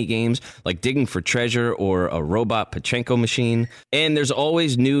unique mini games, like digging for treasure or a robot Pachinko machine. And there's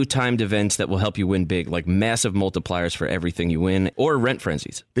always new timed events that will help you win big, like massive multipliers for everything you win, or rent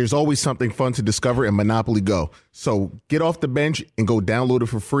frenzies. There's always something fun to discover in Monopoly Go. So get off the bench and go download it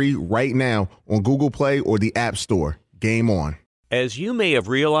for free right now on Google Play or the App Store. Game on. As you may have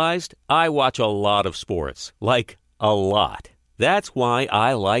realized, I watch a lot of sports, like a lot. That's why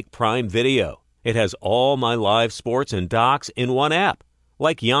I like Prime Video. It has all my live sports and docs in one app,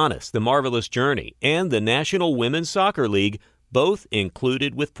 like Giannis, The Marvelous Journey, and the National Women's Soccer League, both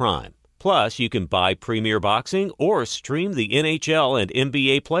included with Prime. Plus, you can buy Premier Boxing or stream the NHL and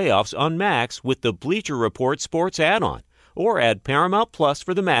NBA playoffs on Max with the Bleacher Report Sports add-on, or add Paramount Plus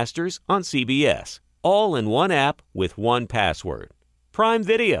for the Masters on CBS. All in one app with one password. Prime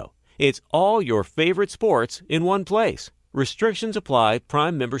Video. It's all your favorite sports in one place. Restrictions apply.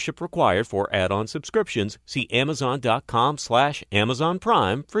 Prime membership required for add-on subscriptions. See Amazon.com/Amazon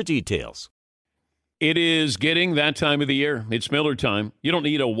Prime for details. It is getting that time of the year. It's Miller time. You don't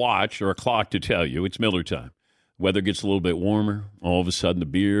need a watch or a clock to tell you. It's Miller time. Weather gets a little bit warmer. All of a sudden, the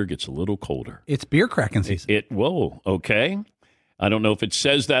beer gets a little colder. It's beer cracking season. Whoa, okay. I don't know if it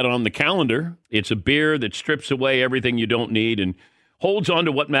says that on the calendar. It's a beer that strips away everything you don't need and holds on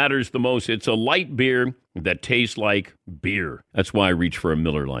to what matters the most. It's a light beer that tastes like beer. That's why I reach for a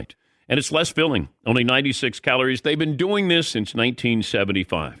Miller Lite. And it's less filling, only 96 calories. They've been doing this since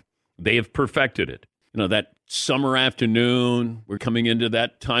 1975. They have perfected it. That summer afternoon, we're coming into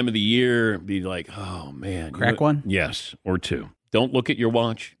that time of the year, be like, oh, man. Crack one? Yes, or two. Don't look at your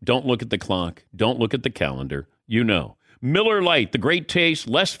watch. Don't look at the clock. Don't look at the calendar. Miller Lite, the great taste,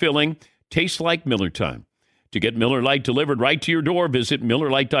 less filling, tastes like Miller time. To get Miller Lite delivered right to your door, visit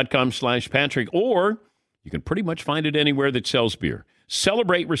MillerLite.com/Patrick, or you can pretty much find it anywhere that sells beer.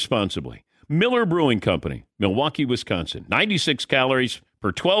 Celebrate responsibly. Miller Brewing Company, Milwaukee, Wisconsin. 96 calories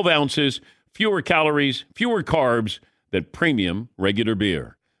per 12 ounces, fewer calories, fewer carbs than premium regular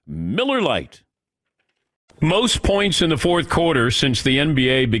beer. Miller Lite. Most points in the fourth quarter since the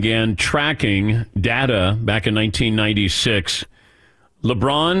NBA began tracking data back in 1996.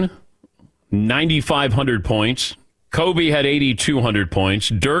 LeBron, 9,500 points. Kobe had 8,200 points.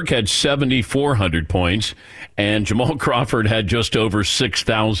 Dirk had 7,400 points. And Jamal Crawford had just over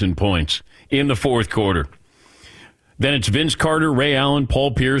 6,000 points in the fourth quarter. Then it's Vince Carter, Ray Allen,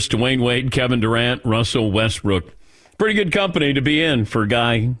 Paul Pierce, Dwayne Wade, Kevin Durant, Russell Westbrook. Pretty good company to be in for a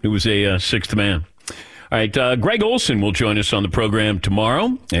guy who was a sixth man. All right, Greg Olson will join us on the program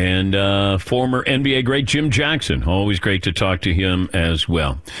tomorrow, and former NBA great Jim Jackson. Always great to talk to him as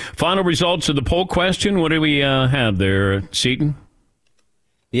well. Final results of the poll question. What do we have there, Seton?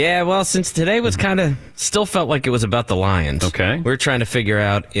 Yeah, well, since today was still felt like it was about the Lions. Okay. We're trying to figure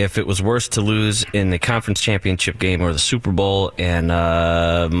out if it was worse to lose in the conference championship game or the Super Bowl, and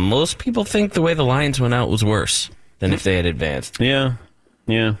most people think the way the Lions went out was worse than if they had advanced.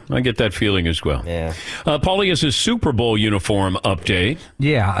 Yeah, I get that feeling as well. Yeah. Paulie has a Super Bowl uniform update.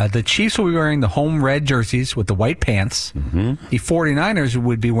 Yeah, the Chiefs will be wearing the home red jerseys with the white pants. Mm-hmm. The 49ers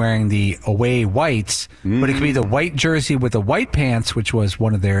would be wearing the away whites, but it could be the white jersey with the white pants, which was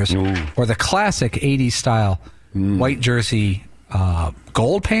one of theirs, or the classic 80s style white jersey,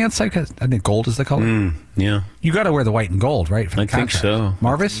 gold pants. I think gold is the color. Yeah. You got to wear the white and gold, right? I think so.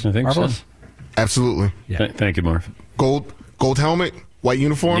 Marvis? I think Marvelous? so. Absolutely. Yeah. Thank you, Marv. Gold helmet, white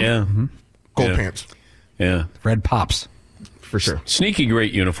uniform, Yeah. gold pants. Yeah. Red pops. For sure. Sneaky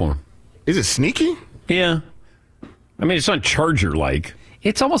great uniform. Is it sneaky? Yeah. I mean, it's not Charger-like.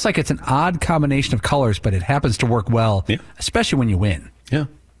 It's almost like it's an odd combination of colors, but it happens to work well, especially when you win. Yeah.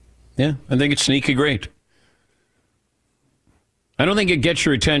 Yeah. I think it's sneaky great. I don't think it gets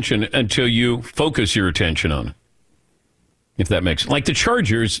your attention until you focus your attention on it. If that makes sense. Like the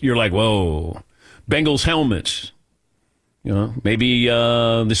Chargers, you're like, whoa. Bengals helmets. Maybe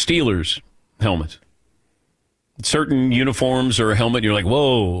the Steelers helmet. Certain uniforms or a helmet, you're like,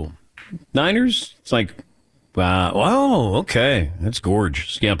 whoa. Niners, it's like, wow, okay. That's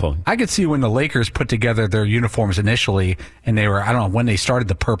gorgeous. Yeah, Paul. I could see when the Lakers put together their uniforms initially, and they were, I don't know when they started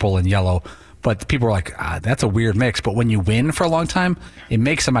the purple and yellow, but people were like, that's a weird mix. But when you win for a long time, it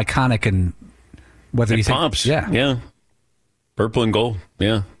makes them iconic, and whether you think, pops. Yeah. Purple and gold.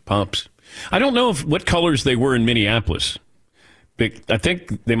 Yeah, pops. I don't know what colors they were in Minneapolis. I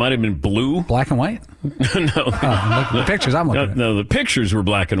think they might have been blue. Black and white? No. The pictures I'm looking at. No, the pictures were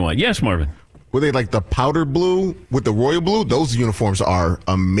black and white. Yes, Marvin. Were they like the powder blue with the royal blue? Those uniforms are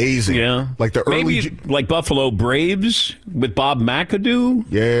amazing. Yeah. Like the early... Maybe like Buffalo Braves with Bob McAdoo.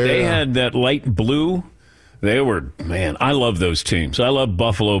 Yeah. They had that light blue. They were, man, I love those teams. I love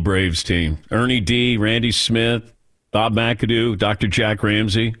Buffalo Braves team. Ernie D., Randy Smith, Bob McAdoo, Dr. Jack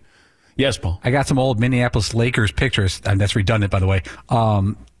Ramsey. Yes, Paul. I got some old Minneapolis Lakers pictures, and that's redundant, by the way.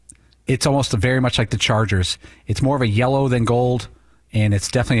 It's almost very much like the Chargers. It's more of a yellow than gold, and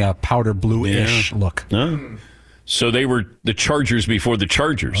it's definitely a powder blue-ish look. So they were the Chargers before the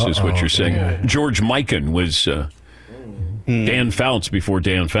Chargers, is what you're saying. Yeah. George Mikan was Dan Fouts before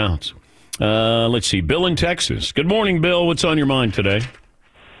Dan Fouts. Let's see. Bill in Texas. Good morning, Bill. What's on your mind today?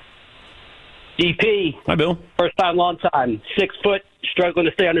 DP. Hi, Bill. First time, long time. 6 foot, struggling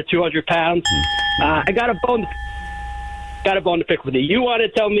to stay under 200 pounds. I got a bone to pick with you. You want to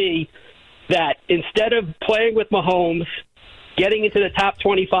tell me that instead of playing with Mahomes, getting into the top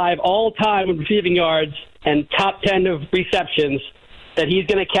 25 all-time in receiving yards and top 10 of receptions, that he's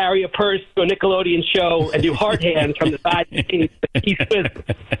going to carry a purse to a Nickelodeon show and do hard hands from the side. He's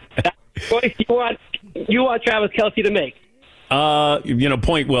That's the choice you want Travis Kelce to make.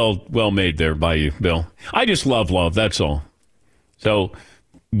 Point well made there by you, Bill. I just love. That's all. So,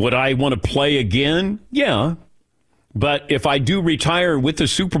 would I want to play again? Yeah. But if I do retire with the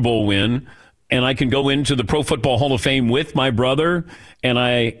Super Bowl win and I can go into the Pro Football Hall of Fame with my brother and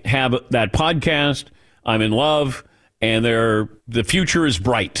I have that podcast, I'm in love, and the future is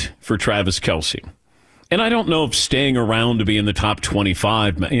bright for Travis Kelce. And I don't know if staying around to be in the top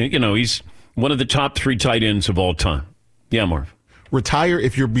 25, he's one of the top 3 tight ends of all time. Yeah, Marv. retire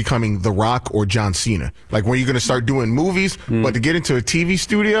if you're becoming The Rock or John Cena. Like when you're going to start doing movies, but to get into a TV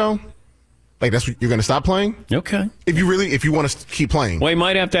studio, like that's what you're going to stop playing? Okay. If you want to keep playing. Well, you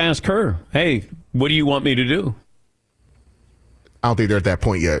might have to ask her, hey, what do you want me to do? I don't think they're at that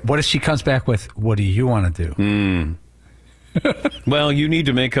point yet. What if she comes back with, what do you want to do? Well, you need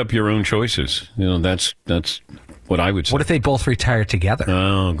to make up your own choices. That's what I would say. What if they both retire together?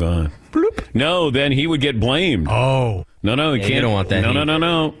 Oh, God. Bloop. No, then he would get blamed. Oh. No, he can't. You don't want that.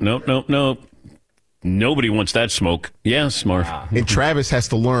 No. Nobody wants that smoke. Yes, Marv. And Travis has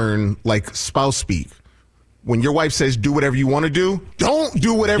to learn, like, spouse speak. When your wife says, do whatever you want to do, don't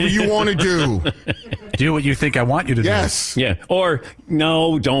do whatever you want to do. Do what you think I want you to do. Yes. Yeah. Or,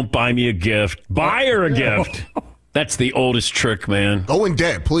 no, don't buy me a gift. Buy her a gift. That's the oldest trick, man. Go in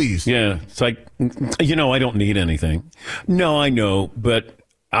debt, please. Yeah. It's like, I don't need anything. No, I know, but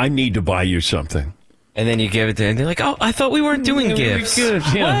I need to buy you something. And then you give it to them, and they're like, oh, I thought we weren't doing gifts.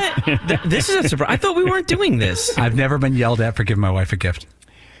 Yeah. What? This is a surprise. I thought we weren't doing this. I've never been yelled at for giving my wife a gift.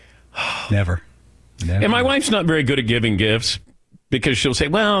 Never. And my wife's not very good at giving gifts because she'll say,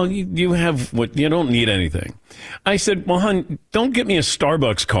 well, you have what, you don't need anything. I said, well, hon, don't get me a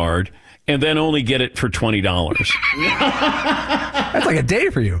Starbucks card and then only get it for $20. That's like a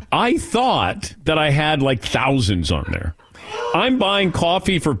day for you. I thought that I had like thousands on there. I'm buying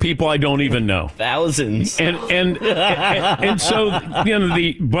coffee for people I don't even know. Thousands. And so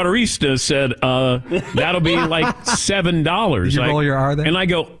the barista said, that'll be like $7. Did you roll your R there? And I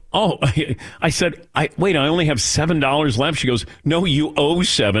go, oh, I said, I only have $7 left. She goes, no, you owe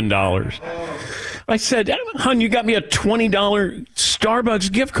 $7. I said, hon, you got me a $20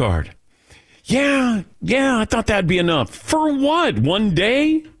 Starbucks gift card. Yeah, I thought that'd be enough. For what? One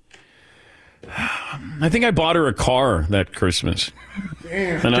day? I think I bought her a car that Christmas.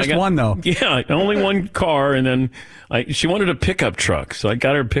 And just one, though. Yeah, only one car. And then she wanted a pickup truck, so I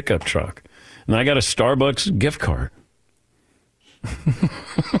got her a pickup truck. And I got a Starbucks gift card.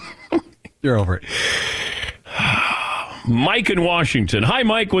 You're over it. Mike in Washington. Hi,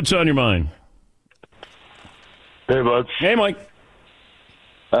 Mike. What's on your mind? Hey, bud. Hey, Mike.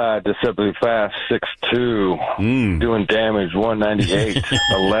 Deceptively fast, 6'2", doing damage, 198,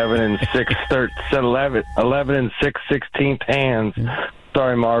 11 and 6/16 hands.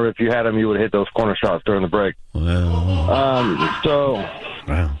 Sorry, Marv, if you had him, you would have hit those corner shots during the break. So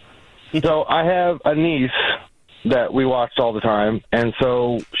I have a niece that we watched all the time, and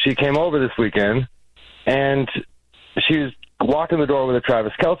so she came over this weekend, and she was walking the door with a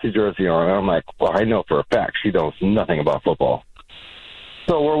Travis Kelce jersey on, and I'm like, well, I know for a fact she knows nothing about football.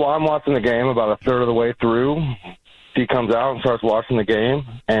 So I'm watching the game about a third of the way through. She comes out and starts watching the game,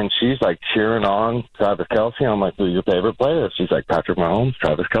 and she's like cheering on Travis Kelce. I'm like, who's your favorite player? She's like, Patrick Mahomes,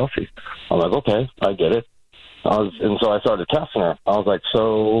 Travis Kelce. I'm like, okay, I get it. And so I started testing her. I was like,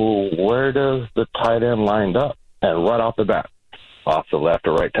 so where does the tight end lined up? And right off the bat, off the left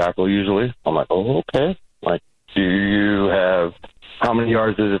or right tackle usually. I'm like, oh, okay. Like, do you have, how many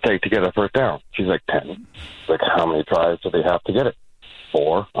yards does it take to get a first down? She's like, 10. Like, how many tries do they have to get it?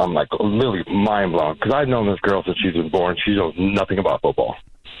 4. I'm like literally mind blown because I've known this girl since she's been born. She knows nothing about football.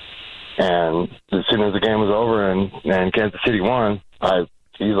 And as soon as the game was over and Kansas City won,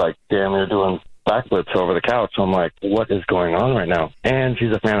 she's like damn near doing backflips over the couch. I'm like, what is going on right now? And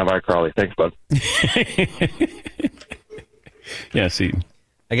she's a fan of iCarly. Thanks, bud. Yeah, see.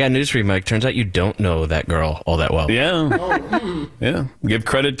 I got news for you, Mike. Turns out you don't know that girl all that well. Yeah. Yeah. Give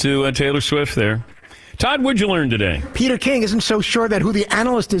credit to Taylor Swift there. Todd, what'd you learn today? Peter King isn't so sure that who the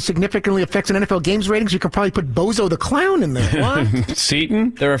analyst is significantly affects an NFL games ratings. You could probably put Bozo the Clown in there. What?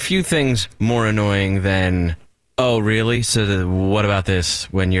 Seton? There are a few things more annoying than, oh, really? So what about this?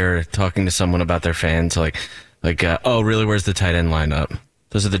 When you're talking to someone about their fans, like, oh, really, where's the tight end lineup?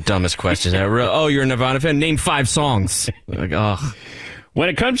 Those are the dumbest questions. Oh, you're a Nirvana fan? Name 5 songs. Like, oh. When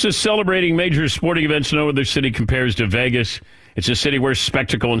it comes to celebrating major sporting events, no other city compares to Vegas. It's a city where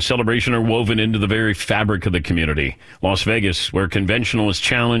spectacle and celebration are woven into the very fabric of the community. Las Vegas, where conventional is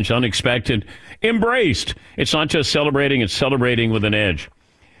challenged, unexpected, embraced. It's not just celebrating, it's celebrating with an edge.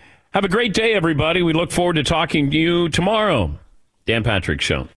 Have a great day, everybody. We look forward to talking to you tomorrow. Dan Patrick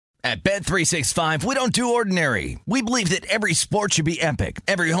Show. At Bet365, we don't do ordinary. We believe that every sport should be epic.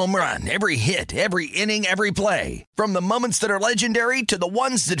 Every home run, every hit, every inning, every play. From the moments that are legendary to the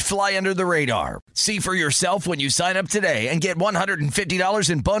ones that fly under the radar. See for yourself when you sign up today and get $150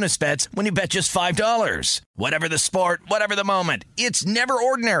 in bonus bets when you bet just $5. Whatever the sport, whatever the moment, it's never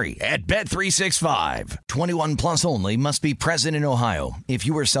ordinary at Bet365. 21 plus only. Must be present in Ohio. If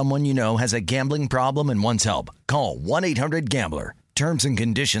you or someone you know has a gambling problem and wants help, call 1-800-GAMBLER. Terms and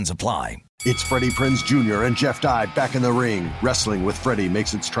conditions apply. It's Freddie Prinze Jr. and Jeff Dye back in the ring. Wrestling with Freddie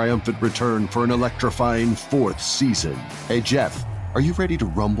makes its triumphant return for an electrifying 4th season. Hey, Jeff, are you ready to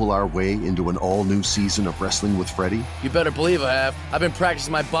rumble our way into an all-new season of Wrestling with Freddie? You better believe I have. I've been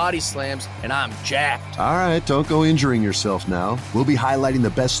practicing my body slams, and I'm jacked. All right, don't go injuring yourself now. We'll be highlighting the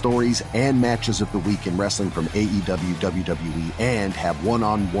best stories and matches of the week in wrestling from AEW, WWE, and have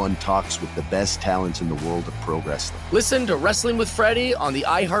one-on-one talks with the best talents in the world of pro wrestling. Listen to Wrestling with Freddie on the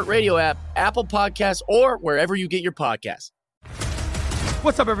iHeartRadio app, Apple Podcasts, or wherever you get your podcasts.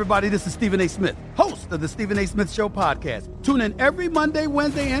 What's up, everybody? This is Stephen A. Smith, host of the Stephen A. Smith Show podcast. Tune in every Monday,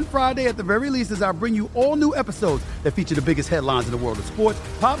 Wednesday, and Friday at the very least as I bring you all new episodes that feature the biggest headlines in the world of sports,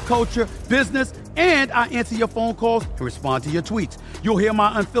 pop culture, business, and I answer your phone calls and respond to your tweets. You'll hear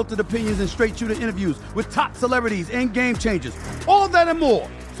my unfiltered opinions and straight-shooter interviews with top celebrities and game changers. All that and more.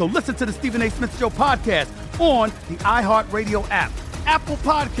 So listen to the Stephen A. Smith Show podcast on the iHeartRadio app, Apple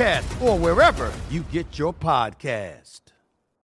Podcasts, or wherever you get your podcast.